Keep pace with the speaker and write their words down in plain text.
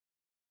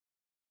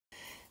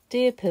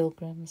Dear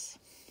Pilgrims,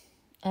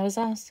 I was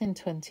asked in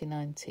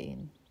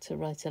 2019 to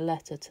write a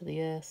letter to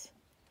the earth.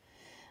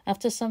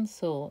 After some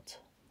thought,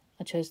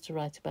 I chose to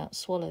write about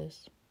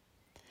swallows.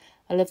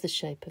 I love the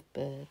shape of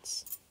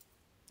birds.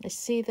 They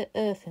see the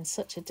earth in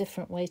such a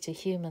different way to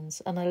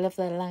humans, and I love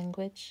their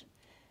language.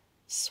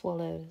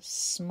 Swallows,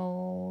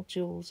 small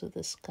jewels of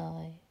the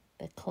sky,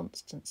 their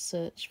constant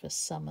search for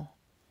summer.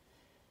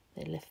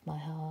 They lift my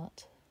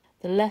heart.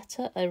 The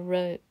letter I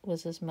wrote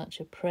was as much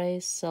a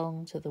praise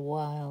song to the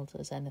wild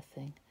as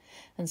anything,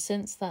 and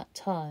since that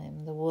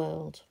time the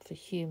world for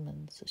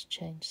humans has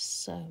changed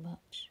so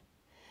much.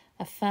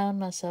 I found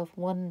myself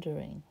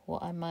wondering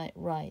what I might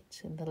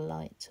write in the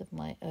light of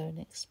my own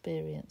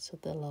experience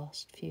of the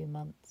last few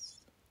months.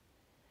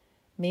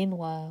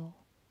 Meanwhile,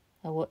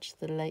 I watched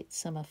the late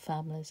summer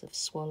families of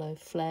swallow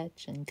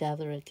fledge and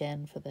gather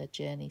again for their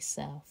journey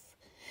south,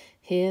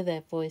 hear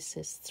their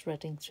voices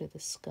threading through the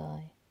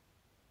sky.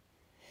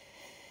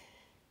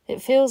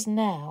 It feels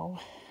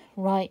now,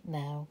 right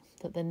now,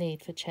 that the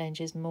need for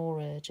change is more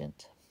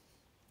urgent.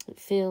 It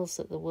feels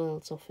that the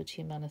world's offered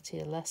humanity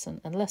a lesson,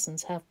 and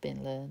lessons have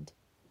been learned.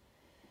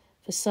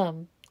 For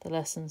some, the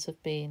lessons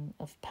have been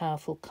of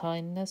powerful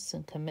kindness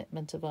and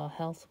commitment of our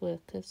health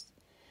workers,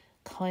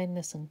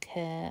 kindness and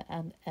care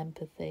and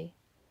empathy.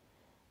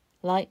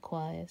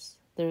 Likewise,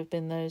 there have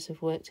been those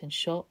who've worked in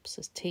shops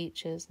as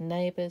teachers,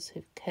 neighbours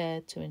who've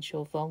cared to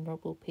ensure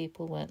vulnerable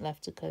people weren't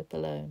left to cope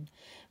alone.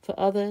 For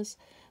others,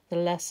 the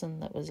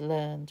lesson that was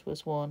learned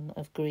was one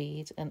of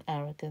greed and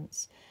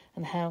arrogance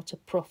and how to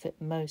profit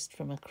most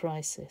from a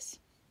crisis.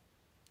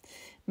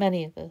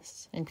 Many of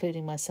us,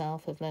 including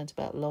myself, have learnt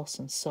about loss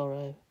and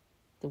sorrow,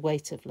 the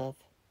weight of love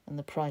and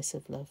the price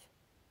of love.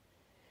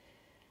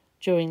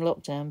 During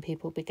lockdown,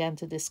 people began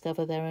to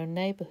discover their own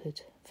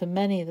neighbourhood. For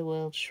many, the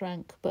world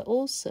shrank, but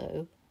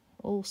also,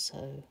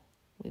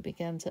 we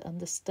began to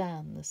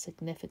understand the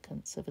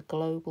significance of a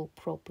global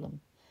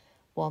problem,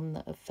 one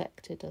that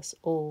affected us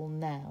all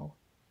now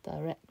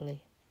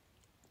directly.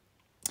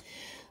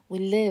 We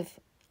live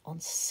on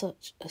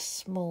such a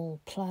small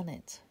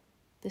planet.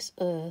 This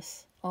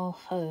Earth, our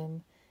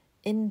home,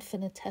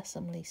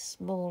 infinitesimally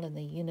small in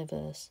the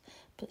universe,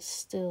 but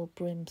still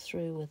brimmed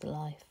through with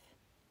life.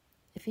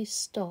 If you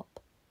stop,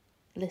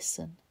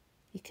 listen,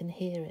 you can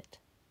hear it.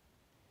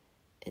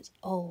 It's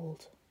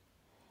old,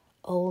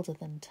 older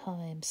than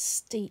time,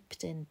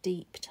 steeped in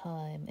deep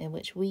time, in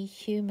which we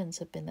humans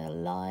have been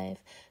alive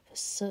for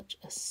such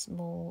a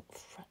small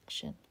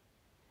fraction.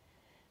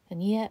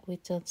 And yet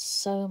we've done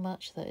so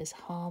much that is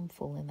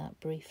harmful in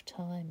that brief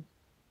time.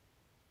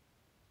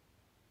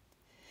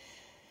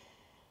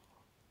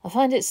 I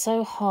find it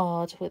so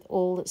hard with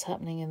all that's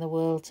happening in the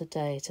world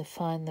today to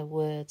find the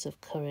words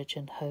of courage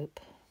and hope.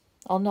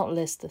 I'll not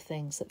list the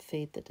things that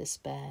feed the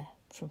despair,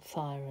 from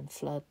fire and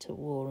flood to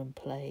war and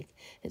plague.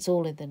 It's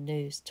all in the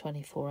news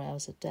 24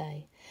 hours a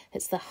day.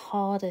 It's the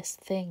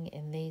hardest thing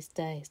in these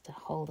days to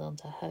hold on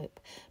to hope,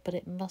 but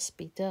it must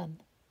be done.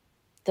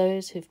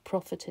 Those who've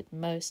profited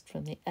most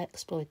from the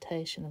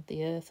exploitation of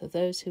the earth are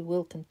those who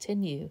will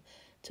continue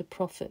to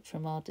profit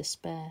from our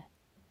despair.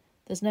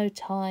 There's no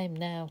time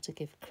now to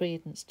give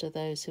credence to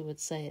those who would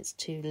say it's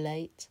too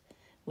late,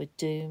 we're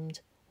doomed,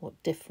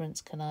 what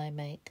difference can I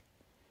make?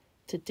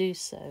 To do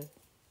so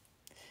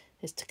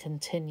is to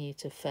continue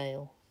to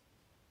fail.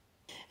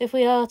 If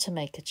we are to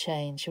make a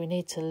change, we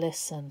need to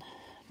listen,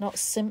 not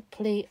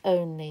simply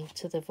only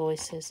to the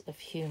voices of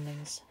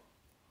humans,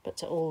 but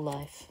to all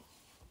life.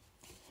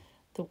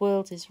 The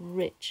world is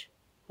rich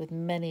with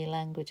many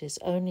languages,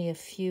 only a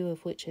few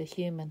of which are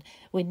human.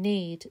 We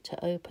need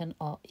to open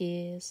our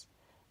ears,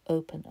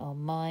 open our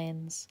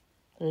minds,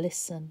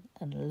 listen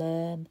and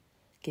learn,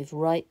 give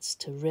rights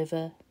to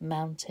river,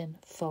 mountain,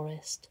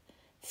 forest,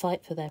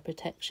 fight for their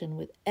protection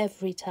with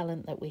every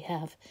talent that we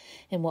have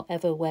in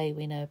whatever way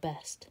we know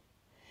best.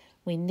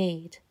 We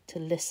need to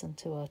listen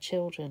to our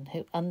children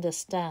who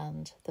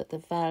understand that the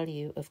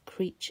value of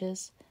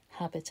creatures,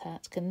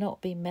 habitat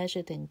cannot be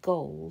measured in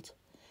gold,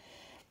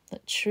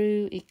 that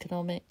true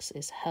economics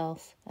is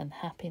health and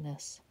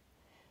happiness.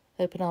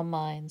 Open our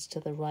minds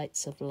to the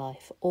rights of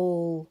life,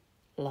 all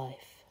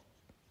life.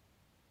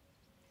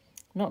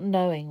 Not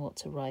knowing what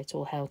to write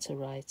or how to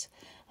write,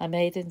 I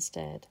made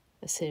instead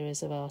a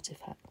series of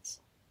artefacts.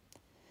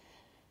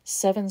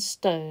 7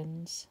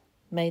 stones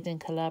made in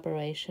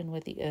collaboration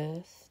with the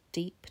earth,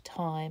 deep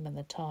time and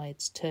the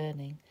tides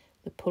turning,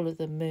 the pull of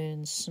the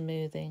moon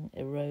smoothing,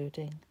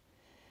 eroding.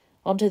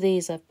 Onto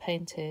these I've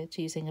painted,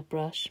 using a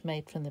brush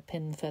made from the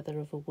pin feather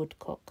of a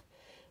woodcock,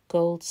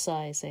 gold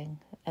sizing,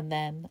 and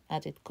then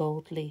added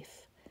gold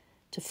leaf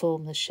to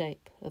form the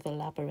shape of a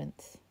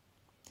labyrinth.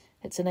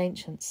 It's an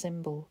ancient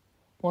symbol,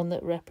 one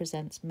that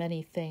represents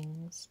many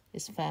things,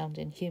 is found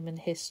in human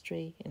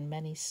history, in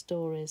many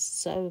stories,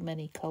 so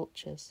many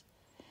cultures.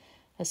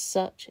 As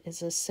such,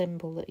 it's a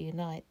symbol that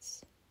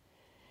unites.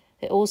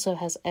 It also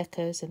has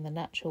echoes in the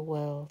natural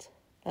world.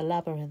 A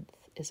labyrinth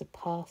is a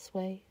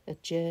pathway, a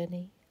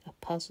journey, a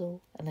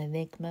puzzle, an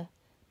enigma,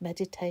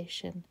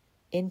 meditation,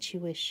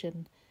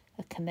 intuition,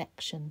 a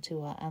connection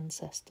to our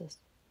ancestors.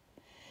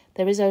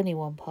 There is only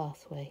one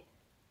pathway.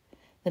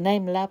 The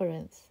name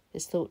labyrinth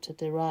is thought to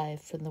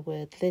derive from the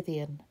word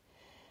Lydian,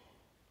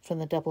 from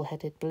the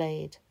double-headed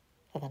blade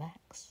of an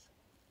axe.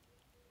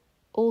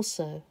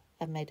 Also,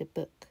 I've made a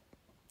book.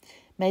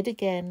 Made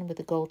again with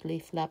a gold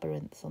leaf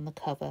labyrinth on the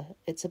cover.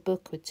 It's a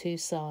book with two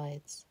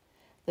sides.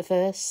 The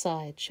first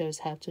side shows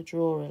how to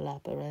draw a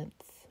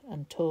labyrinth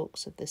and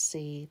talks of the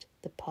seed,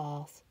 the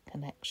path,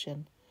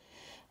 connection.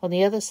 On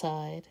the other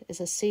side is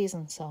a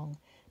season song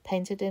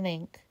painted in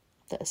ink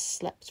that has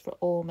slept for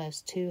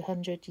almost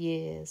 200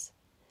 years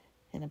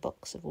in a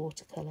box of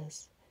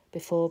watercolours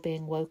before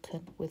being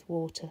woken with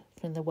water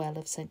from the well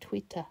of St.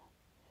 Rita.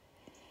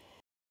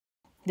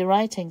 The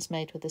writing's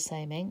made with the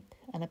same ink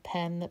and a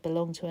pen that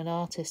belonged to an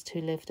artist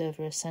who lived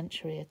over a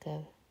century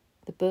ago.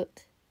 The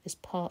book is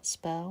part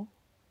spell,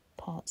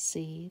 part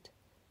seed,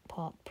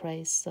 part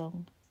praise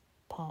song,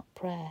 part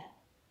prayer.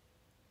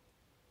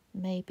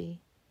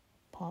 Maybe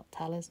part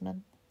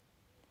talisman.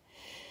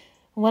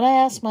 When I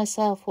asked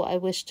myself what I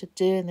wished to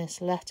do in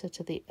this letter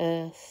to the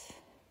earth,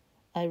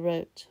 I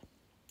wrote,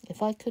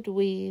 if I could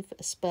weave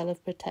a spell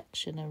of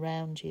protection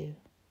around you,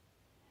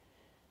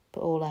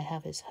 but all I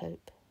have is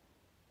hope.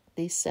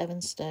 These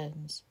 7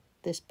 stones,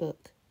 this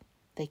book,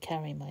 they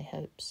carry my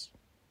hopes.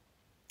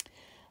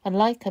 And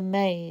like a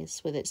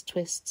maze with its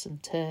twists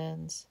and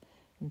turns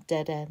and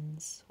dead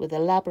ends, with a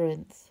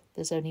labyrinth,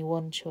 there's only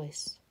one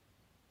choice,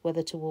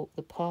 whether to walk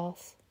the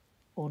path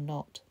or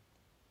not.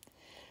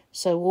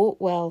 So walk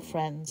well,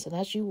 friends, and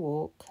as you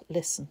walk,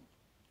 listen.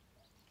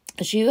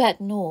 As you head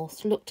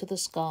north, look to the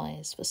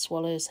skies for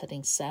swallows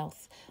heading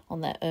south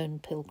on their own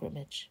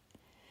pilgrimage.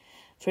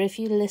 For if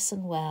you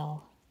listen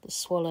well, the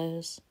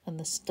swallows and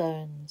the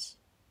stones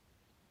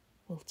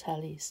will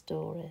tell you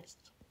stories.